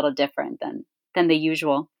something a little different than the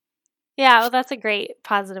usual. Yeah, well, that's a great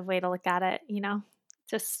positive way to look at it,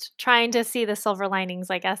 just trying to see the silver linings,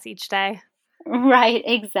 I guess, each day. Right,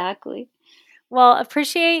 exactly. Well,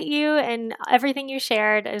 appreciate you and everything you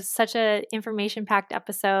shared. It was such a information-packed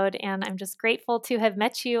episode, and I'm just grateful to have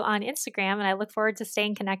met you on Instagram, and I look forward to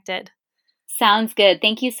staying connected. Sounds good.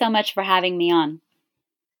 Thank you so much for having me on.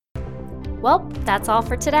 Well, that's all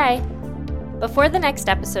for today. Before the next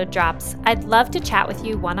episode drops, I'd love to chat with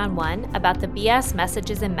you one-on-one about the BS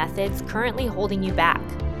messages and methods currently holding you back.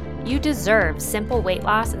 You deserve simple weight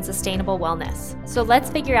loss and sustainable wellness, so let's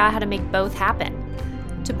figure out how to make both happen.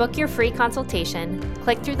 To book your free consultation,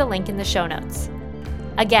 click through the link in the show notes.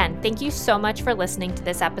 Again, thank you so much for listening to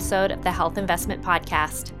this episode of the Health Investment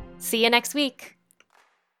Podcast. See you next week.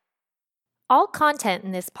 All content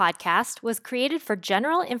in this podcast was created for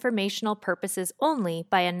general informational purposes only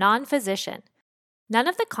by a non-physician. None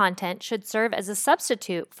of the content should serve as a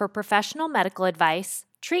substitute for professional medical advice,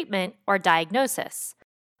 treatment, or diagnosis.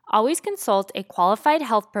 Always consult a qualified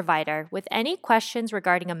health provider with any questions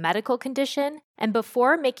regarding a medical condition and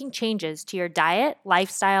before making changes to your diet,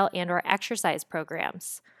 lifestyle, and/or exercise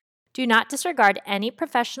programs. Do not disregard any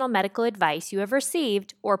professional medical advice you have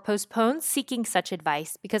received or postpone seeking such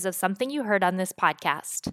advice because of something you heard on this podcast.